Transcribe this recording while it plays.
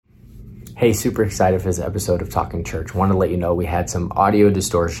Hey, super excited for this episode of Talking Church. Want to let you know we had some audio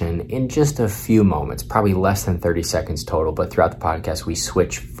distortion in just a few moments, probably less than 30 seconds total, but throughout the podcast we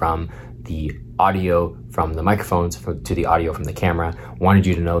switched from the audio from the microphones to the audio from the camera. Wanted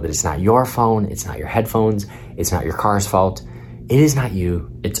you to know that it's not your phone, it's not your headphones, it's not your car's fault. It is not you,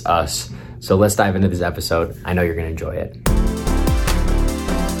 it's us. So let's dive into this episode. I know you're going to enjoy it.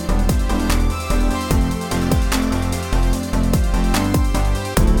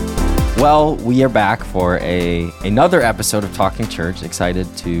 Well, we are back for another episode of Talking Church. Excited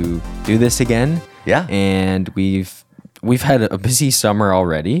to do this again. Yeah. And we've had a busy summer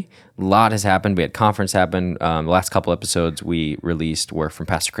already. A lot has happened. We had conference happen. The last couple episodes we released were from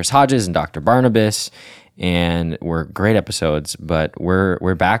Pastor Chris Hodges and Dr. Barnabas, and were great episodes. But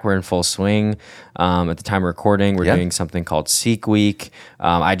we're back. We're in full swing. At the time of recording, we're doing something called Seek Week.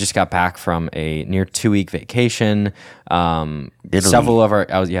 I just got back from a near 2-week vacation. Italy. Several of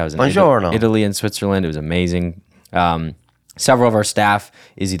I was in Buongiorno. Italy and Switzerland. It was amazing. Several of our staff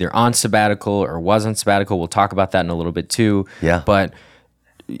is either on sabbatical or was on sabbatical. We'll talk about that in a little bit too. Yeah. But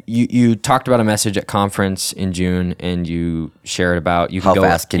you talked about a message at conference in June, and you shared about How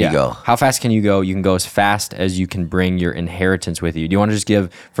fast can you go? How fast can you go? You can go as fast as you can bring your inheritance with you. Do you want to just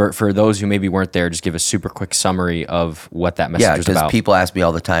give, for those who maybe weren't there, just give a super quick summary of what that message was about? Yeah, because people ask me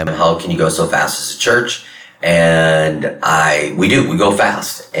all the time, how can you go so fast as a church? And we go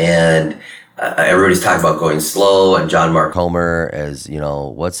fast. And everybody's talking about going slow, and John Mark Comer, as you know,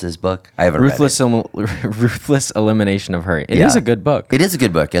 what's his book? I haven't read it. Ruthless Elimination of Hurry. It is a good book. It is a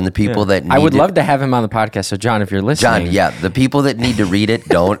good book, and the people that need I would love to have him on the podcast. So John, if you're listening, the people that need to read it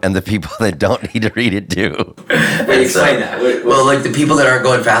don't, and the people that don't need to read it do. Explain that. Well, like the people that aren't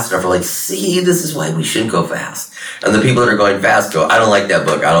going fast enough are like, see, this is why we shouldn't go fast. And the people that are going fast go, I don't like that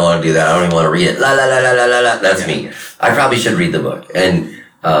book. I don't want to do that. I don't even want to read it. La la la la la la la. That's me. I probably should read the book. And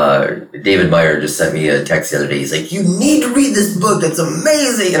David Meyer just sent me a text the other day. He's like, you need to read this book. It's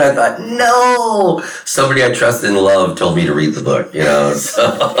amazing. And I thought, no, somebody I trust and love told me to read the book, you know,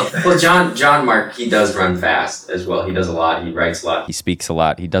 so. Well, John Mark, he does run fast as well. He does a lot. He writes a lot. He speaks a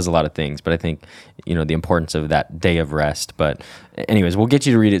lot. He does a lot of things. But I think, the importance of that day of rest. But anyways, we'll get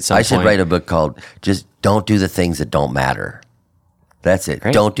you to read it some point. I should write a book called Just Don't Do the Things That Don't Matter. That's it.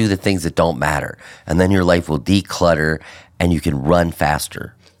 Great. Don't do the things that don't matter. And then your life will declutter and you can run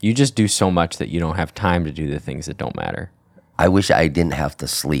faster. You just do so much that you don't have time to do the things that don't matter. I wish I didn't have to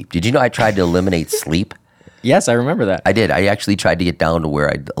sleep. Did you know I tried to eliminate sleep? Yes, I remember that. I did. I actually tried to get down to where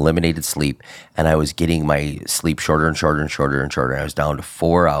I eliminated sleep, and I was getting my sleep shorter and shorter and shorter and shorter. I was down to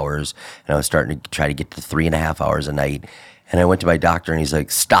 4 hours, and I was starting to try to get to 3.5 hours a night. And I went to my doctor, and he's like,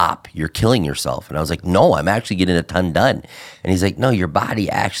 stop, you're killing yourself. And I was like, no, I'm actually getting a ton done. And he's like, no, your body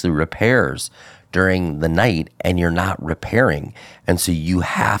actually repairs during the night, and you're not repairing. And so you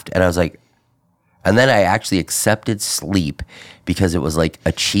have to, and I was like, and then I actually accepted sleep because it was like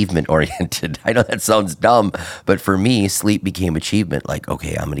achievement oriented. I know that sounds dumb, but for me, sleep became achievement. Like,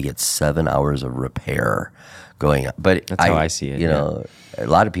 okay, I'm going to get 7 hours of repair going on. But that's how I see it. A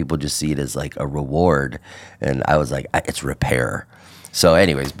lot of people just see it as like a reward. And I was like, it's repair. So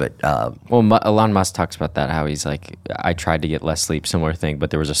anyways, but... Elon Musk talks about that, how he's like, I tried to get less sleep, similar thing, but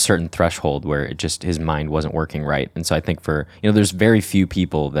there was a certain threshold where his mind wasn't working right. And so I think there's very few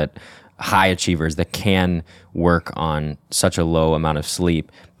people high achievers that can work on such a low amount of sleep,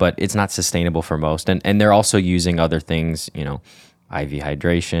 but it's not sustainable for most. And they're also using other things, IV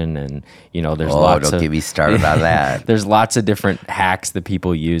hydration, and there's lots of... don't get me started on that. There's lots of different hacks that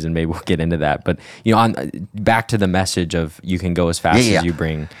people use, and maybe we'll get into that. But back to the message of you can go as fast as you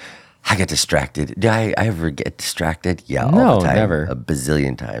bring. I get distracted. Do I ever get distracted? Yeah, all no, the time. Never. A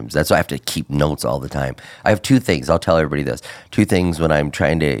bazillion times. That's why I have to keep notes all the time. I have 2 things. I'll tell everybody this. 2 things when I'm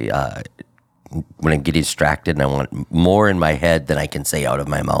trying to, when I'm getting distracted and I want more in my head than I can say out of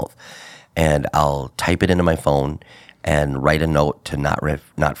my mouth. And I'll type it into my phone and write a note to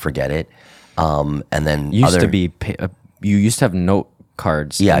not forget it. And then you used to have note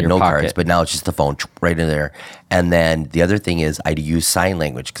cards. Yeah, in your note pocket. cards, but now it's just the phone right in there. And then the other thing is I use sign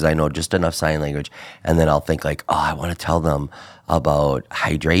language because I know just enough sign language. And then I'll think like, I want to tell them about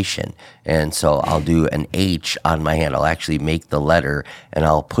hydration. And so I'll do an H on my hand. I'll actually make the letter and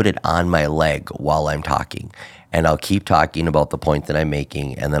I'll put it on my leg while I'm talking. And I'll keep talking about the point that I'm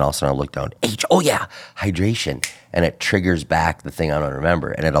making, and then all of a sudden I'll look down, H, oh yeah, hydration. And it triggers back the thing I don't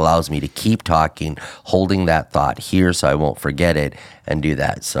remember. And it allows me to keep talking, holding that thought here so I won't forget it, and do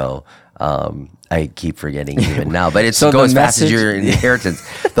that. So I keep forgetting even now, but it's So go the as fast as message- your inheritance.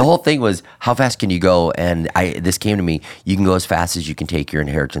 The whole thing was, how fast can you go? And this came to me, you can go as fast as you can take your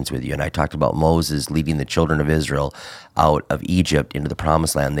inheritance with you. And I talked about Moses leading the children of Israel out of Egypt into the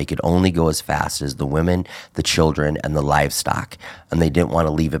promised land. They could only go as fast as the women, the children, and the livestock. And they didn't want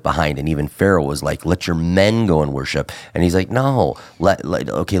to leave it behind. And even Pharaoh was like, let your men go and worship. And he's like, no,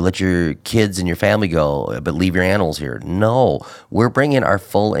 let your kids and your family go, but leave your animals here. No, we're bringing our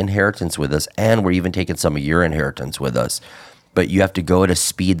full inheritance with us, and we're even taking some of your inheritance with us. But you have to go at a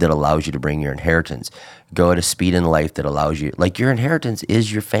speed that allows you to bring your inheritance. Go at a speed in life that allows you, like your inheritance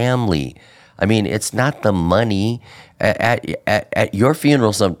is your family. I mean, it's not the money. At your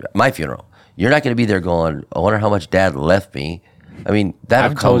funeral, my funeral, you're not going to be there going, I wonder how much Dad left me. I mean,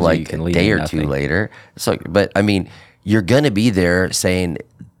 that'll I've come told you like you can a leave day me or two nothing. later. So, but I mean, you're going to be there saying,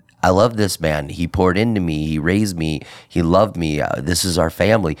 I love this man. He poured into me. He raised me. He loved me. This is our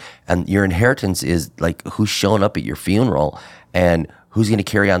family. And your inheritance is like who's showing up at your funeral and who's going to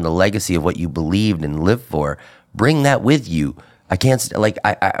carry on the legacy of what you believed and lived for. Bring that with you. I can't, like,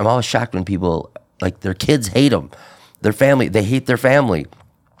 I'm always shocked when people, like, their kids hate them. Their family, they hate their family.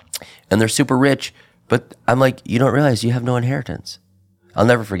 And they're super rich. But I'm like, you don't realize you have no inheritance. I'll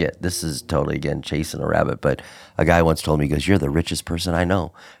never forget. This is totally, again, chasing a rabbit. But a guy once told me, he goes, you're the richest person I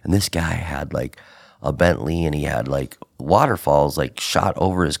know. And this guy had like a Bentley, and he had like waterfalls like shot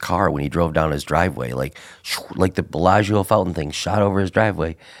over his car when he drove down his driveway. Like the Bellagio fountain thing shot over his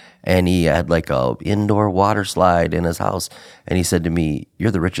driveway. And he had like a indoor water slide in his house. And he said to me, you're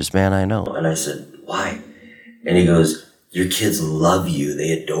the richest man I know. And I said, why? And he goes, your kids love you.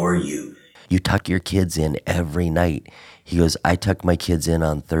 They adore you. You tuck your kids in every night. He goes, I tuck my kids in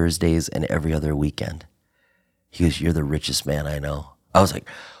on Thursdays and every other weekend. He goes, you're the richest man I know. I was like,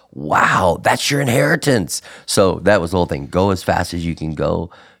 wow, that's your inheritance. So that was the whole thing. Go as fast as you can go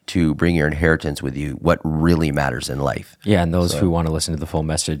to bring your inheritance with you, what really matters in life. Yeah, and those who want to listen to the full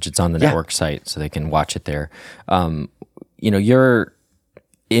message, it's on the network site, so they can watch it there. You're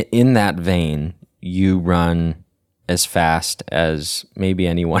in that vein. You run as fast as maybe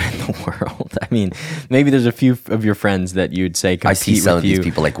anyone in the world. I mean, maybe there's a few of your friends that you'd say compete I see some with of these you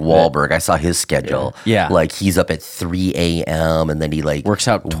people like Wahlberg. I saw his schedule. Yeah. Like he's up at 3 a.m. and then he like Works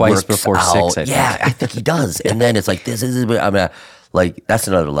out twice before 6, I think. Yeah, I think he does. And then it's like, like that's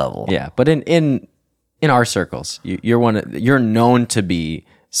another level. Yeah, but in our circles, you're known to be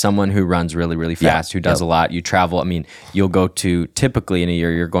someone who runs really, really fast, who does a lot. You travel. I mean, you'll go to, typically in a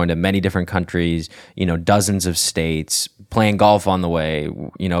year, you're going to many different countries, dozens of states, playing golf on the way.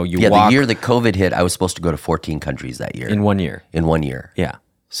 You walk. The year that COVID hit, I was supposed to go to 14 countries that year. In 1 year. In 1 year. Yeah.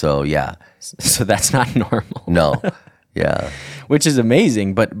 So, yeah. So that's not normal. No. Yeah. Which is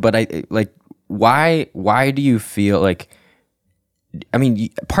amazing, but I like, why do you feel like, I mean,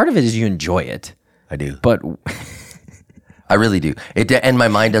 part of it is you enjoy it. I do. But I really do. And my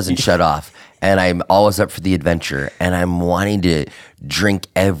mind doesn't shut off. And I'm always up for the adventure. And I'm wanting to drink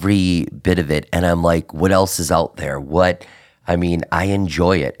every bit of it. And I'm like, what else is out there? I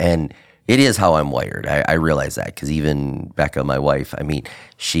enjoy it. And it is how I'm wired. I realize that because even Becca, my wife,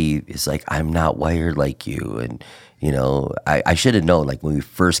 she is like, I'm not wired like you. And, I should have known, like when we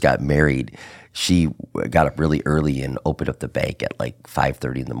first got married, she got up really early and opened up the bank at like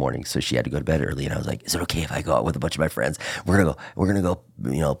 5:30 in the morning. So she had to go to bed early. And I was like, is it okay if I go out with a bunch of my friends? We're going to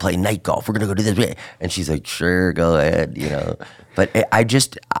go, play night golf. We're going to go do this. And she's like, sure, go ahead, But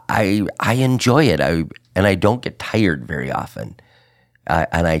I enjoy it. And I don't get tired very often.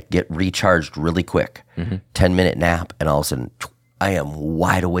 And I get recharged really quick. 10-minute nap. And all of a sudden, I am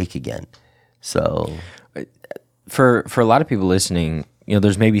wide awake again. So for a lot of people listening,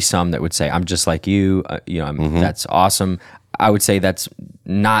 there's maybe some that would say, I'm just like you, that's awesome. I would say that's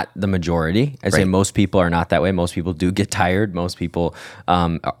not the majority. I'd say most people are not that way. Most people do get tired. Most people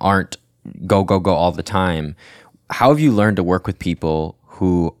aren't go all the time. How have you learned to work with people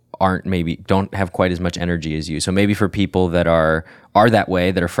who don't have quite as much energy as you? So maybe for people that are that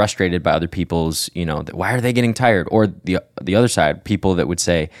way, that are frustrated by other people's, why are they getting tired? Or the other side, people that would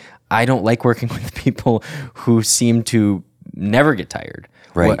say, I don't like working with people who seem to never get tired.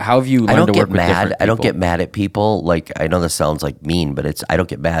 Right. How have you learned to work with different people? I don't get mad at people. Like, I know this sounds like mean, but I don't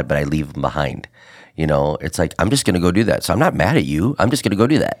get mad, but I leave them behind. It's like, I'm just going to go do that. So I'm not mad at you. I'm just going to go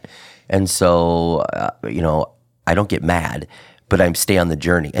do that. And so, I don't get mad, but I stay on the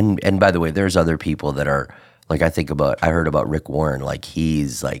journey. And by the way, there's other people that are like, I heard about Rick Warren. Like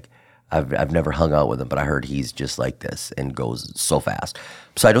he's like, I've never hung out with him, but I heard he's just like this and goes so fast.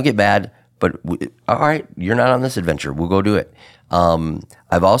 So I don't get mad, but all right, you're not on this adventure. We'll go do it.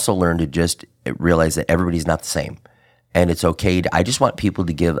 I've also learned to just realize that everybody's not the same. and it's okay. I just want people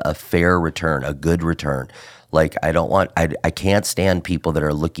to give a fair return, a good return. Like I can't stand people that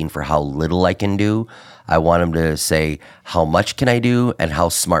are looking for how little I can do. I want them to say, how much can I do and how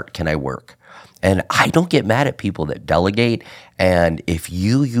smart can I work? And I don't get mad at people that delegate. And if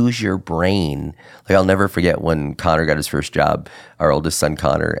you use your brain, like I'll never forget when Connor got his first job, our oldest son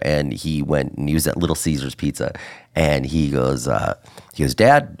Connor, and he went and he was at Little Caesars Pizza. And he goes,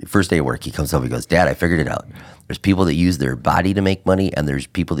 Dad, first day of work, he comes up, he goes, Dad, I figured it out. There's people that use their body to make money, and there's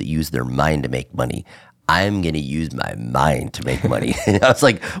people that use their mind to make money. I'm going to use my mind to make money. I was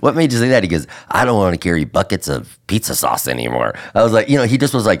like, what made you say that? He goes, I don't want to carry buckets of pizza sauce anymore. I was like, he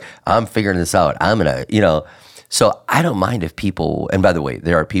just was like, I'm figuring this out. I'm going to, so I don't mind if people, and by the way,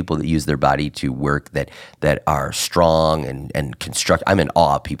 there are people that use their body to work that are strong and construct. I'm in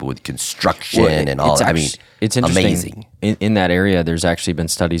awe of people with construction and all. It's interesting. Amazing. In that area, there's actually been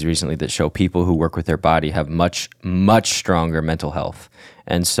studies recently that show people who work with their body have much, much stronger mental health.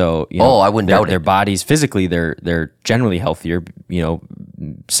 And so, I wouldn't doubt their bodies physically, they're generally healthier.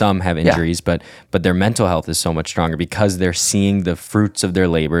 Some have injuries, but their mental health is so much stronger because they're seeing the fruits of their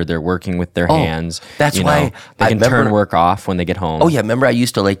labor. They're working with their hands. That's why they can turn work off when they get home. Oh yeah, remember I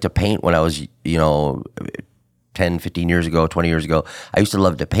used to like to paint when I was 10, 15 years ago, 20 years ago. I used to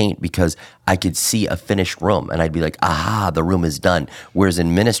love to paint because I could see a finished room and I'd be like, aha, the room is done. Whereas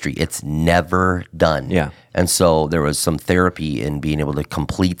in ministry, it's never done. Yeah. And so there was some therapy in being able to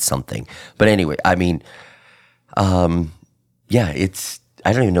complete something. But anyway, I don't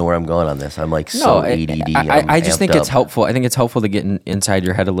even know where I'm going on this. I'm like ADD. I just think it's helpful. I think it's helpful to get inside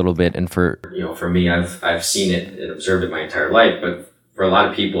your head a little bit. And for me, I've seen it and observed it my entire life. But for a lot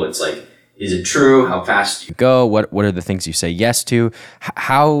of people, it's like, is it true? How fast do you go? What are the things you say yes to?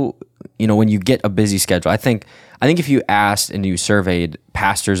 How, when you get a busy schedule, I think if you asked and you surveyed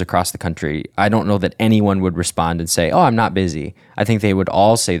pastors across the country, I don't know that anyone would respond and say, "Oh, I'm not busy." I think they would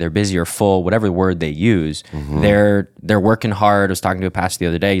all say they're busy or full, whatever word they use. Mm-hmm. They're working hard. I was talking to a pastor the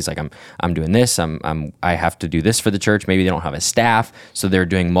other day. He's like, I'm doing this. I have to do this for the church. Maybe they don't have a staff, so they're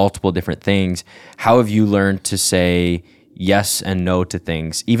doing multiple different things. How have you learned to say yes and no to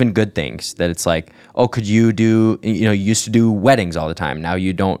things, even good things, that it's like, oh, could you do, you used to do weddings all the time. Now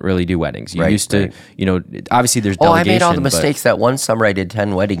you don't really do weddings. You used to, obviously there's delegation. I made all the mistakes. That one summer I did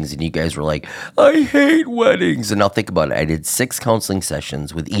 10 weddings and you guys were like, I hate weddings. And now think about it. I did 6 counseling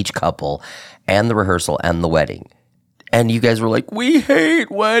sessions with each couple and the rehearsal and the wedding. And you guys were like, we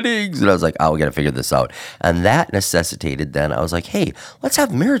hate weddings. And I was like, we got to figure this out. And that necessitated then, I was like, hey, let's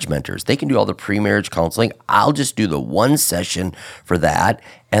have marriage mentors. They can do all the pre-marriage counseling. I'll just do the one session for that.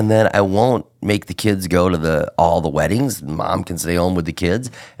 And then I won't make the kids go to all the weddings. Mom can stay home with the kids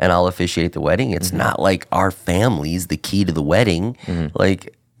and I'll officiate the wedding. It's not like our family's the key to the wedding. Mm-hmm.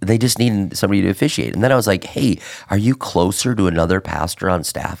 Like, they just need somebody to officiate. And then I was like, hey, are you closer to another pastor on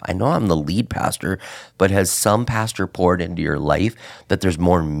staff? I know I'm the lead pastor, but has some pastor poured into your life that there's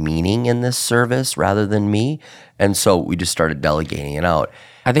more meaning in this service rather than me? And so we just started delegating it out.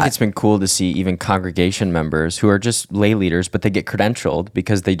 I think it's been cool to see even congregation members who are just lay leaders, but they get credentialed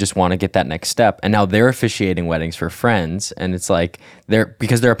because they just want to get that next step. And now they're officiating weddings for friends. And it's like,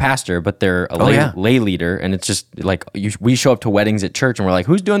 because they're a pastor, but they're a lay leader. And it's just like, we show up to weddings at church and we're like,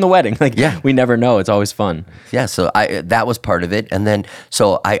 who's doing the wedding? Like, we never know. It's always fun. Yeah. So that was part of it. And then,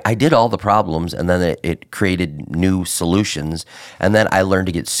 so I did all the problems and then it created new solutions. And then I learned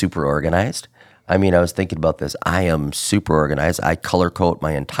to get super organized. I was thinking about this. I am super organized. I color code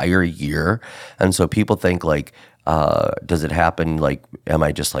my entire year. And so people think like, does it happen? Like, am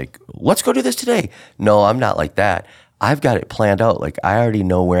I just like, let's go do this today? No, I'm not like that. I've got it planned out. Like I already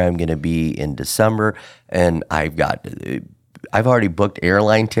know where I'm going to be in December and I've already booked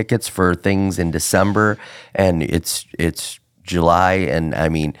airline tickets for things in December and it's July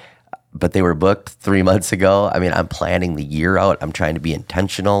and but they were booked 3 months ago. I'm planning the year out. I'm trying to be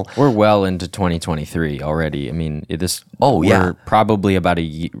intentional. We're well into 2023 already. We're probably about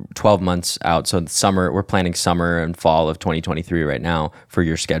 12 months out. So we're planning summer and fall of 2023 right now for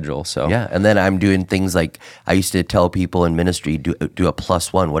your schedule. So yeah, and then I'm doing things like I used to tell people in ministry, do a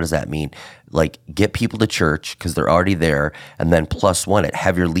 +1. What does that mean? Like get people to church because they're already there, and then +1 it.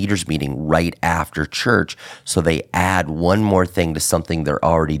 Have your leaders meeting right after church, so they add one more thing to something they're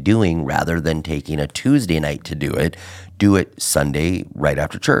already doing, rather than taking a Tuesday night to do it. Do it Sunday right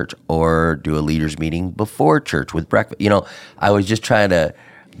after church, or do a leaders meeting before church with breakfast. I was just trying to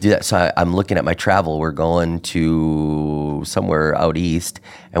do that. So I'm looking at my travel. We're going to somewhere out east,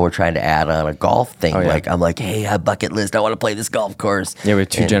 and we're trying to add on a golf thing. Oh, yeah. Like I'm like, hey, I have a bucket list. I want to play this golf course. Yeah, we have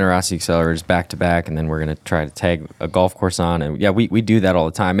 2 Generosity Accelerators back to back, and then we're going to try to tag a golf course on. And yeah, we do that all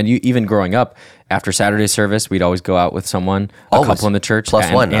the time. And you even growing up, after Saturday service, we'd always go out with someone, a Always. couple in the church. Plus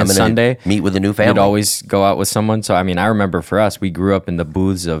and, one. And I'm gonna Sunday, meet with a new family. we'd always go out with someone. So, I mean, I remember for us, we grew up in the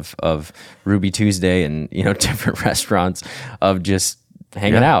booths of Ruby Tuesday and, different restaurants of just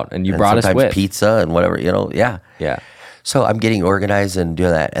hanging out. And you brought us sometimes with. pizza and whatever, yeah. Yeah. So I'm getting organized and do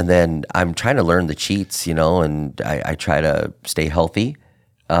that. And then I'm trying to learn the cheats, and I try to stay healthy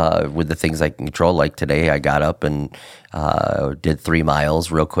with the things I can control. Like today, I got up and did 3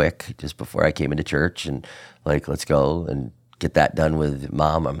 miles real quick just before I came into church, and like, let's go and get that done with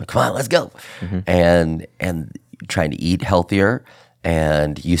Mom. I'm like, come on, let's go. And trying to eat healthier.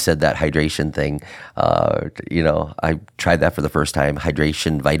 And you said that hydration thing. I tried that for the first time.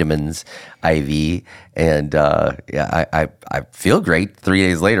 Hydration, vitamins, IV, and I feel great 3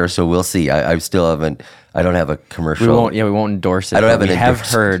 days later. So we'll see. I still haven't. I don't have a commercial. We won't endorse it. I don't have an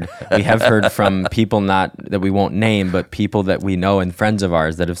we have heard from people not that we won't name, but people that we know and friends of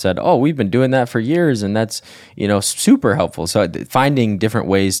ours that have said, "Oh, we've been doing that for years, and that's super helpful." So finding different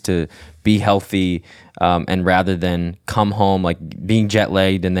ways to be healthy, and rather than come home like being jet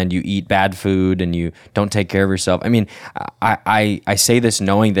lagged and then you eat bad food and you don't take care of yourself. I mean, I say this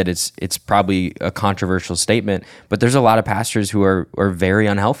knowing that it's probably a controversial statement, but there's a lot of pastors who are very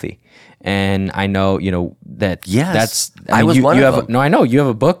unhealthy. And I know, that Yes. I was one of them. No, I know you have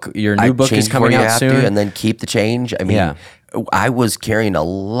a book. Your new book is coming out soon. And then keep the change. I mean, I was carrying a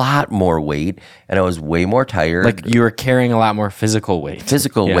lot more weight and I was way more tired. Like you were carrying a lot more physical weight.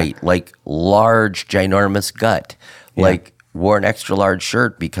 Weight, like large, ginormous gut. Like wore an extra large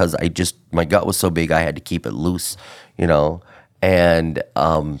shirt because my gut was so big I had to keep it loose, And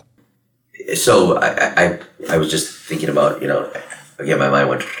so I was just thinking about, again, my mind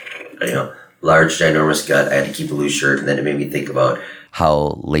went, large, ginormous gut. I had to keep a loose shirt. And then it made me think about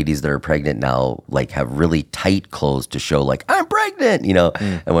how ladies that are pregnant now, like, have really tight clothes to show, like, I'm pregnant,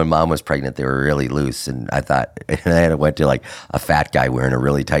 And when Mom was pregnant, they were really loose. And I thought, and I went to, like, a fat guy wearing a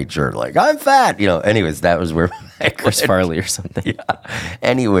really tight shirt, like, I'm fat, Anyways, that was where Chris Farley or something. Yeah.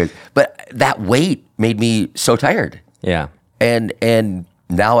 Anyways, but that weight made me so tired. Yeah. And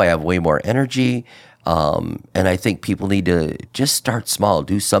now I have way more energy. And I think people need to just start small,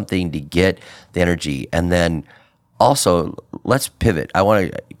 do something to get the energy. And then also, let's pivot.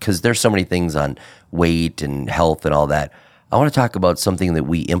 Because there's so many things on weight and health and all that. I want to talk about something that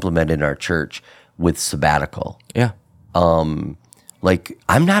we implemented in our church with sabbatical. Yeah. Like,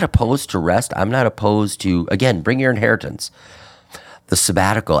 I'm not opposed to rest. I'm not opposed to, again, bring your inheritance. The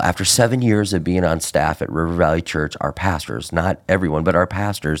sabbatical, after 7 years of being on staff at River Valley Church, our pastors, not everyone, but our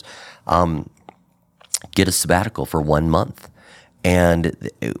pastors, get a sabbatical for 1 month. And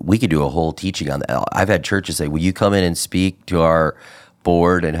we could do a whole teaching on that. I've had churches say, will you come in and speak to our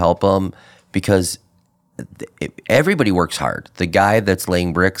board and help them? Because everybody works hard. The guy that's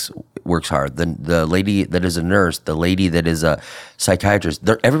laying bricks works hard. The lady that is a nurse, the lady that is a psychiatrist,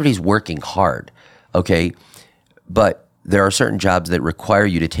 everybody's working hard, okay? But there are certain jobs that require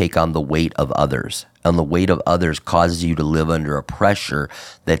you to take on the weight of others. And the weight of others causes you to live under a pressure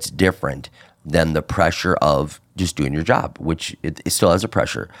that's different than the pressure of just doing your job, which it still has a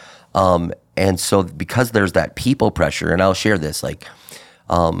pressure. And so because there's that people pressure, and I'll share this, like,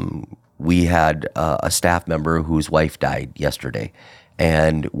 we had a staff member whose wife died yesterday,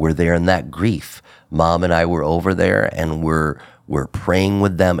 and we're there in that grief. Mom and I were over there, and we're praying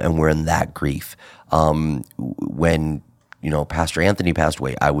with them, and we're in that grief. When Pastor Anthony passed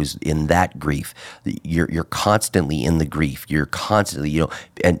away, I was in that grief. You're constantly in the grief. You're constantly,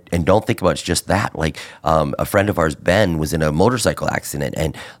 and don't think about it's just that. Like, a friend of ours, Ben, was in a motorcycle accident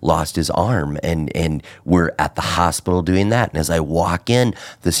and lost his arm, and we're at the hospital doing that. And as I walk in,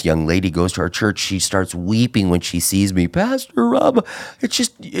 this young lady goes to our church. She starts weeping when she sees me. Pastor Rob,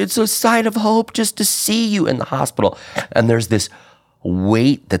 it's a sign of hope just to see you in the hospital. And there's this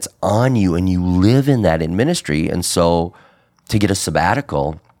weight that's on you, and you live in that in ministry. And so to get a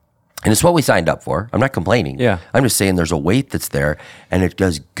sabbatical, and it's what we signed up for. I'm not complaining. Yeah. I'm just saying there's a weight that's there, and it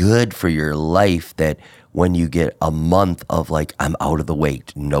does good for your life that when you get a month of, like, I'm out of the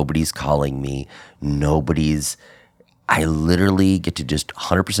weight, nobody's calling me, I literally get to just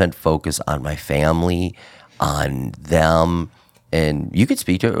 100% focus on my family, on them. And you could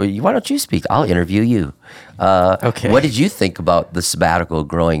speak to, why don't you speak? I'll interview you. Okay. What did you think about the sabbatical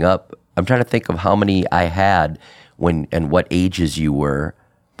growing up? I'm trying to think of how many I had and what ages you were.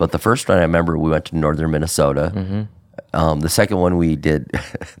 But the first one, I remember we went to northern Minnesota. Mm-hmm. The second one we did a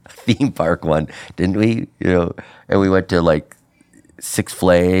theme park one, didn't we? And we went to, like, Six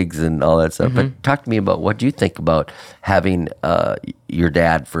Flags and all that stuff. Mm-hmm. But talk to me about what do you think about having your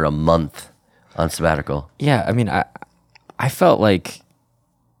dad for a month on sabbatical? Yeah, I mean, I felt like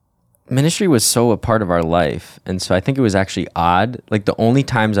ministry was so a part of our life. And so I think it was actually odd. Like the only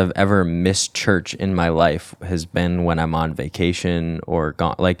times I've ever missed church in my life has been when I'm on vacation or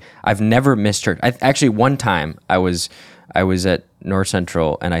gone. Like I've never missed church. Actually, one time I was at North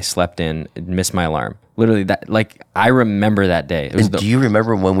Central and I slept in, missed my alarm. Literally that, like I remember that day. It was do you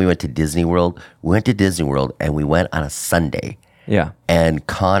remember when we went to Disney World? We went to Disney World and we went on a Sunday. Yeah. And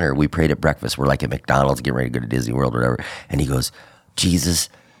Connor, we prayed at breakfast. We're like at McDonald's getting ready to go to Disney World or whatever. And he goes, Jesus,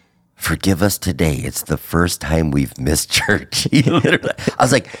 forgive us today. It's the first time we've missed church. Literally, I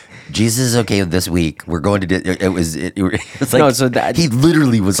was like, Jesus is okay with this week. We're going to. It was like no, so that, he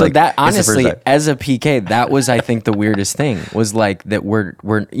literally was so like. So that honestly, as a PK, that was I think the weirdest thing was like that we're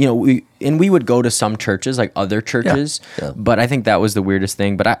we would go to some churches like other churches, but I think that was the weirdest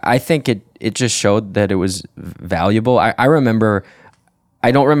thing. But I think it just showed that it was valuable. I remember. I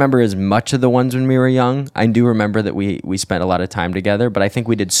don't remember as much of the ones when we were young. I do remember that we spent a lot of time together, but I think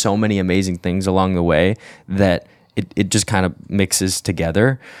we did so many amazing things along the way that it just kind of mixes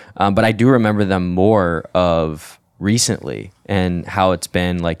together. But I do remember them more of recently and how it's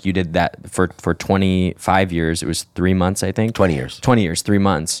been like you did that for 25 years. It was 3 months, I think. 20 years. 20 years, 3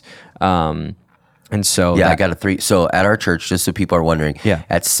 months. And so I got a 3. So at our church, just so people are wondering,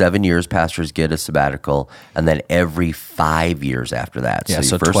 at 7 years, pastors get a sabbatical, and then every 5 years after that. Yeah,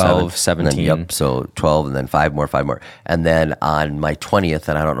 so 12, 17. Then, so 12, and then 5 more. And then on my 20th,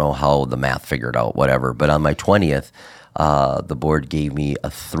 and I don't know how the math figured out, whatever, but on my 20th, the board gave me a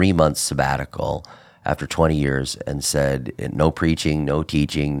 3-month sabbatical after 20 years and said, no preaching, no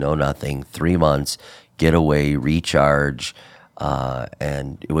teaching, no nothing, 3 months, get away, recharge.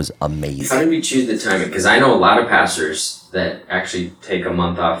 And it was amazing. How did we choose the timing? Because I know a lot of pastors that actually take a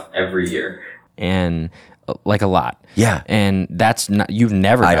month off every year, and like a lot. Yeah, and that's not you've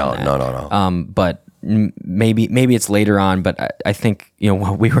never. I done don't. that. No. But maybe it's later on. But I think we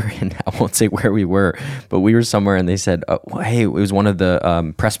were in. I won't say where we were, but we were somewhere, and they said, "Hey, it was one of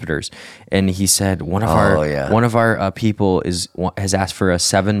the presbyters," and he said one of our people has asked for a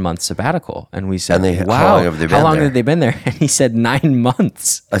 7-month sabbatical, and we said, "Wow, how long have they been there?" And he said 9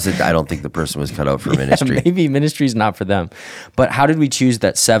 months. I said, "I don't think the person was cut out for ministry. Maybe ministry's not for them." But how did we choose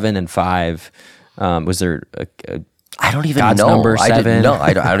that 7 and 5? Was there I don't even God's know. Number 7? I didn't know.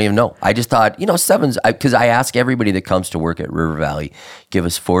 I don't even know. I just thought, 7's, because I ask everybody that comes to work at River Valley, give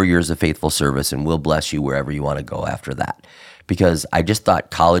us 4 years of faithful service and we'll bless you wherever you want to go after that. Because I just thought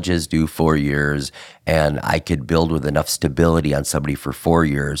colleges do 4 years and I could build with enough stability on somebody for 4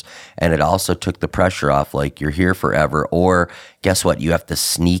 years. And it also took the pressure off, like you're here forever, or guess what? You have to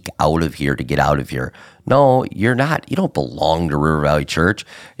sneak out of here to get out of here. No, you're not. You don't belong to River Valley Church.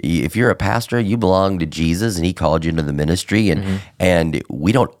 If you're a pastor, you belong to Jesus, and he called you into the ministry, and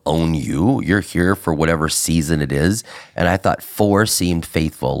we don't own you. You're here for whatever season it is. And I thought 4 seemed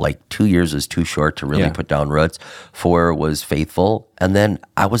faithful. Like 2 years was too short to really put down roots. 4 was faithful. And then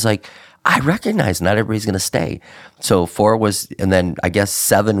I was like, I recognize not everybody's going to stay. So 4 was, and then I guess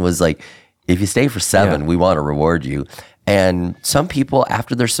 7 was like, if you stay for 7, we want to reward you. And some people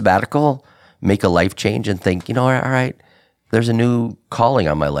after their sabbatical make a life change and think, all right, there's a new calling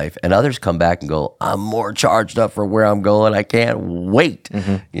on my life. And others come back and go, I'm more charged up for where I'm going. I can't wait.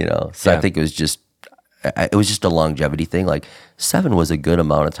 So I think it was just a longevity thing. Like 7 was a good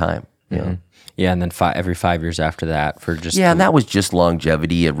amount of time. Yeah, and then every 5 years after that for just... Yeah, and that was just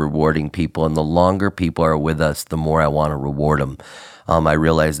longevity and rewarding people. And the longer people are with us, the more I want to reward them. I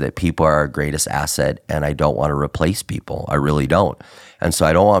realize that people are our greatest asset, and I don't want to replace people. I really don't. And so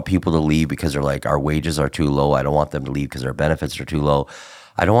I don't want people to leave because they're like, our wages are too low. I don't want them to leave because our benefits are too low.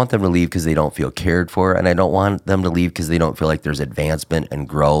 I don't want them to leave because they don't feel cared for, and I don't want them to leave because they don't feel like there's advancement and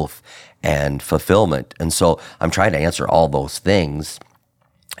growth and fulfillment. And so I'm trying to answer all those things.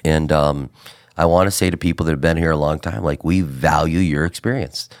 And I want to say to people that have been here a long time, like, we value your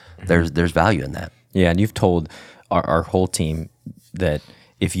experience. There's value in that. Yeah, and you've told our whole team that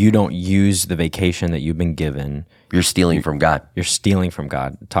if you don't use the vacation that you've been given, you're stealing from God. You're stealing from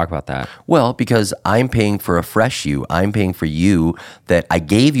God. Talk about that. Well, because I'm paying for a fresh you. I'm paying for you that I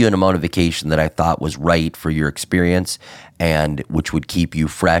gave you an amount of vacation that I thought was right for your experience and which would keep you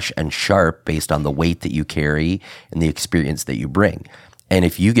fresh and sharp based on the weight that you carry and the experience that you bring. And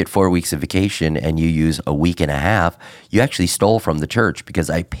if you get 4 weeks of vacation and you use a week and a half, you actually stole from the church because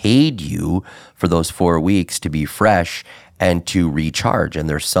I paid you for those 4 weeks to be fresh and to recharge. And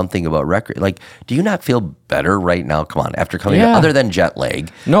there's something about record. Like, do you not feel better right now? Come on, after coming back, other than jet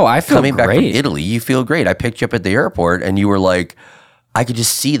lag. No, I feel coming great. Back from Italy, you feel great. I picked you up at the airport and you were like, I could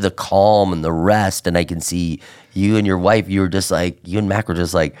just see the calm and the rest. And I can see you and your wife, you were just like, you and Mac were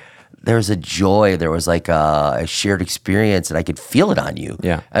just like, there was a joy, there was like a shared experience, and I could feel it on you.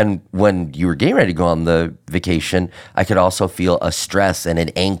 Yeah. And when you were getting ready to go on the vacation, I could also feel a stress and an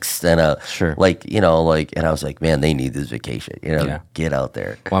angst and a and I was like, man, they need this vacation. Get out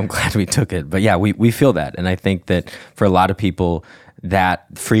there. Well, I'm glad we took it. But yeah, we feel that. And I think that for a lot of people, that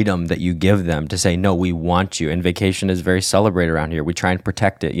freedom that you give them to say, no, we want you. And vacation is very celebrated around here. We try and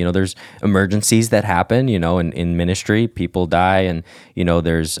protect it. There's emergencies that happen, in ministry, people die, and,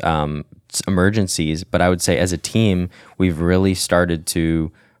 there's emergencies. But I would say as a team, we've really started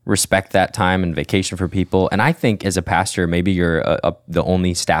to respect that time and vacation for people. And I think as a pastor, maybe you're the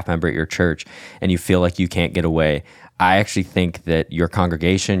only staff member at your church and you feel like you can't get away. I actually think that your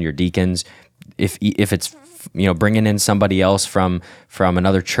congregation, your deacons, if it's bringing in somebody else from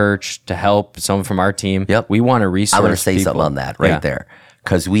another church to help, someone from our team. Yep. We want to resource I'm going to say people. something on that right there.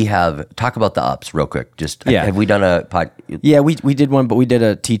 Because we talk about the ups real quick. Have we done a pod? Yeah, we did one, but we did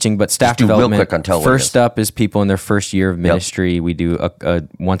a teaching, but staff development. Real quick on tell First up is people in their first year of ministry. Yep. We do a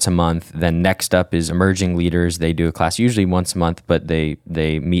once a month. Then next up is emerging leaders. They do a class usually once a month, but they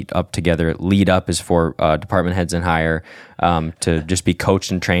meet up together. Lead up is for department heads and higher to just be coached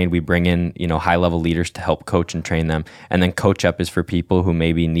and trained. We bring in high level leaders to help coach and train them. And then coach up is for people who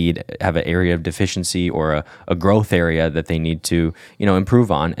maybe have an area of deficiency or a growth area that they need to improve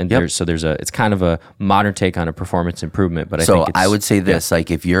on, and it's kind of a modern take on a performance improvement. But I would say this: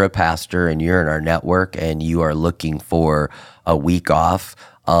 like if you're a pastor and you're in our network and you are looking for a week off,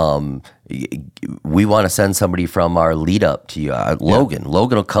 we want to send somebody from our lead up to you. Logan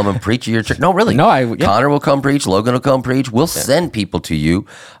will come and preach at your church. No, really. Connor will come preach. Logan will come preach. We'll send people to you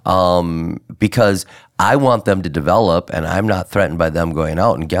because I want them to develop, and I'm not threatened by them going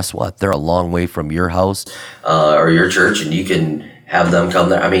out. And guess what? They're a long way from your house or your church, and you can have them come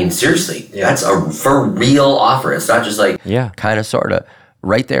there. I mean, seriously, that's a for real offer. It's not just like kind of, sort of,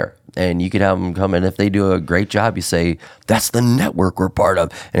 right there. And you could have them come in. If they do a great job, you say, that's the network we're part of.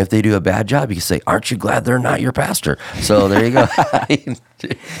 And if they do a bad job, you can say, aren't you glad they're not your pastor? So there you go.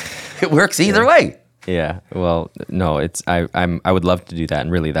 It works either way. Yeah. Well, no, I would love to do that.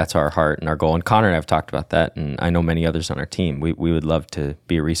 And really, that's our heart and our goal. And Connor and I have talked about that. And I know many others on our team. We would love to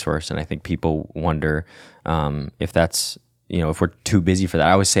be a resource. And I think people wonder if that's, if we're too busy for that.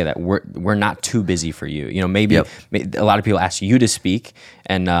 I always say that we're not too busy for you. Maybe a lot of people ask you to speak,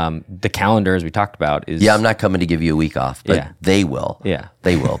 and the calendar, as we talked about, is... Yeah, I'm not coming to give you a week off, but they will. Yeah.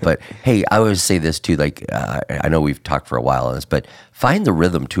 They will. But hey, I always say this too, like, I know we've talked for a while on this, but find the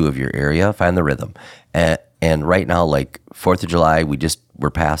rhythm too of your area. Find the rhythm. And right now, like 4th of July, we're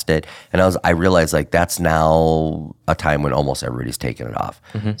past it. And I realized like that's now a time when almost everybody's taking it off.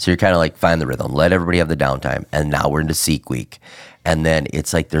 Mm-hmm. So you're kind of like, find the rhythm, let everybody have the downtime. And now we're into Seek Week. And then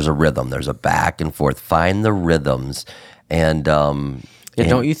it's like, there's a rhythm, there's a back and forth. Find the rhythms and don't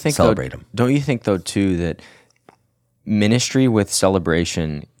you think celebrate them. Don't you think though too that ministry with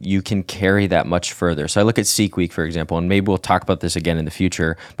celebration, you can carry that much further. So I look at Seek Week, for example, and maybe we'll talk about this again in the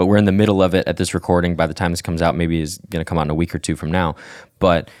future, but we're in the middle of it at this recording. By the time this comes out, maybe it's going to come out in a week or two from now.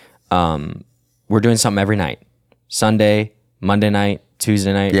 But we're doing something every night. Sunday, Monday night,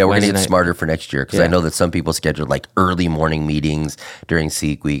 Tuesday night, yeah, we're Wednesday going to get night. smarter for next year because I know that some people scheduled like early morning meetings during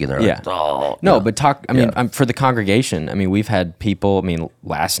Seek Week, and they're like, oh. No, but for the congregation, I mean, we've had people,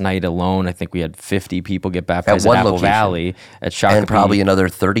 last night alone, I think we had 50 people get baptized at Apple Valley, at Shakopee. And probably another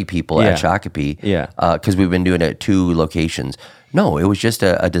 30 people at Shakopee. Yeah. Because we've been doing it at 2 locations. No, it was just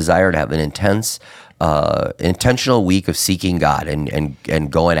a desire to have an intentional week of seeking God and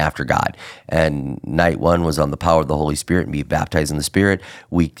going after God. And night 1 was on the power of the Holy Spirit and be baptized in the Spirit.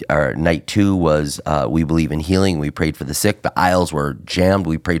 Night 2 was we believe in healing. We prayed for the sick. The aisles were jammed.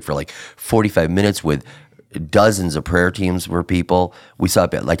 We prayed for like 45 minutes with dozens of prayer teams were people. I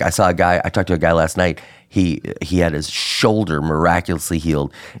talked to a guy last night. He had his shoulder miraculously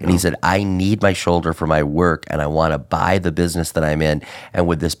healed. And he said, I need my shoulder for my work and I want to buy the business that I'm in. And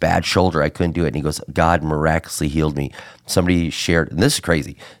with this bad shoulder, I couldn't do it. And he goes, God miraculously healed me. Somebody shared, and this is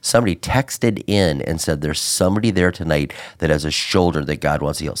crazy. Somebody texted in and said, there's somebody there tonight that has a shoulder that God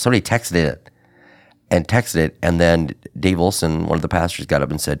wants to heal. Somebody texted it. And then Dave Olson, one of the pastors, got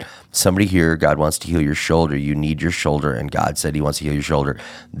up and said, somebody here, God wants to heal your shoulder. You need your shoulder. And God said he wants to heal your shoulder.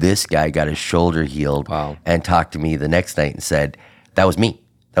 This guy got his shoulder healed and talked to me the next night and said, that was me.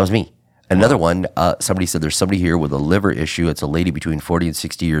 Another one, somebody said, there's somebody here with a liver issue. It's a lady between 40 and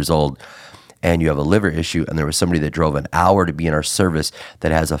 60 years old. And you have a liver issue. And there was somebody that drove an hour to be in our service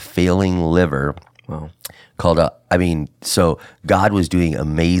that has a failing liver. Wow. So God was doing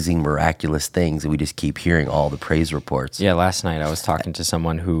amazing, miraculous things, and we just keep hearing all the praise reports. Yeah, last night I was talking to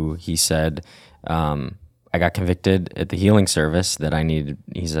someone who he said, I got convicted at the healing service that I needed.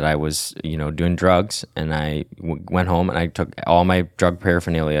 He said I was, doing drugs, and I went home and I took all my drug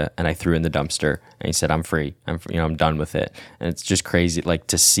paraphernalia and I threw it in the dumpster. And he said, I'm free. I'm done with it. And it's just crazy, like,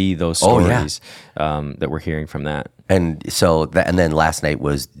 to see those stories that we're hearing from that. And so, and then last night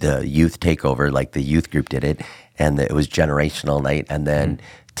was the youth takeover, like the youth group did it, and it was generational night. And then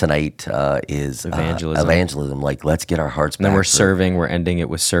tonight is evangelism. Like, let's get our hearts back. And then we're serving. We're ending it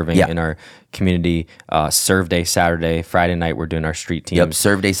with serving in our community. Serve Day Saturday. Friday night, we're doing our street teams. Yep,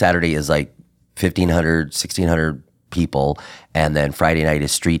 Serve Day Saturday is like 1,500, 1,600 people, and then Friday night is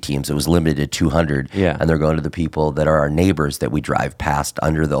street teams. It was limited to 200, and they're going to the people that are our neighbors that we drive past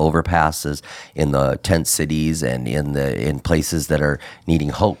under the overpasses, in the tent cities, and in places that are needing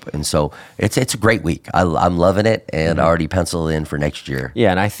hope. And so it's a great week. I'm loving it, and I already penciled in for next year.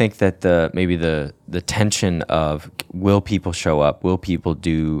 Yeah, and I think that maybe the tension of, will people show up? Will people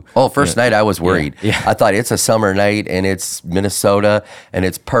do? Oh, first night I was worried. Yeah. I thought, it's a summer night and it's Minnesota and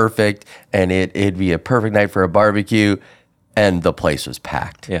it's perfect, and it'd be a perfect night for a barbecue, and the place was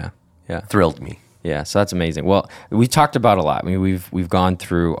packed. Yeah. Thrilled me. Yeah, so that's amazing. Well, we talked about a lot. I mean, we've gone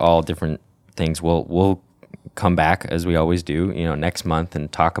through all different things. We'll come back, as we always do, next month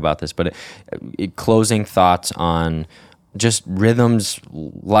and talk about this. But closing thoughts on just rhythms,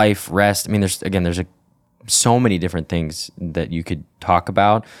 life, rest. I mean, there's so many different things that you could talk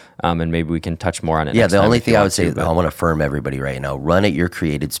about, and maybe we can touch more on it. Yeah, the only thing I would say, I want to affirm everybody right now: run at your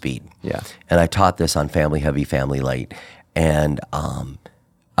created speed. Yeah, and I taught this on Family Heavy, Family Light, and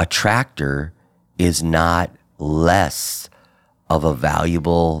a tractor is not less of a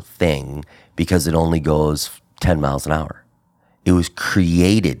valuable thing because it only goes 10 miles an hour. It was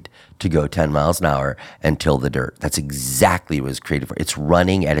created to go 10 miles an hour and till the dirt. That's exactly what it was created for. It's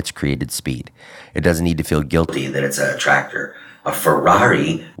running at its created speed. It doesn't need to feel guilty that it's a tractor. A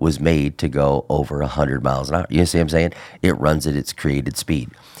Ferrari was made to go over 100 miles an hour. You see what I'm saying? It runs at its created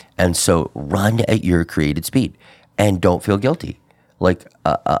speed. And so run at your created speed and don't feel guilty. Like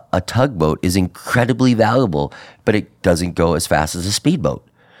a tugboat is incredibly valuable, but it doesn't go as fast as a speedboat.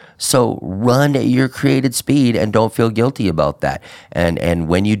 So run at your created speed and don't feel guilty about that. And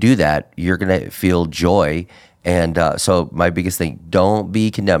when you do that, you're going to feel joy. And so my biggest thing, don't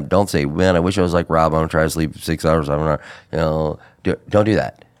be condemned. Don't say, man, I wish I was like Rob. I'm trying to sleep 6 hours. Don't do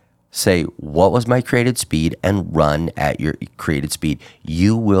that. Say, what was my created speed, and run at your created speed.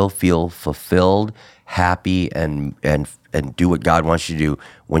 You will feel fulfilled, happy, and do what God wants you to do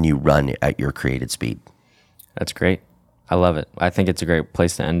when you run at your created speed. That's great. I love it. I think it's a great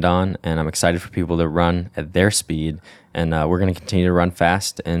place to end on, and I'm excited for people to run at their speed. And we're going to continue to run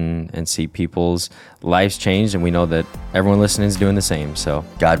fast and see people's lives change, and we know that everyone listening is doing the same. So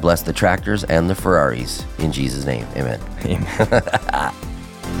God bless the tractors and the Ferraris. In Jesus' name, amen. Amen.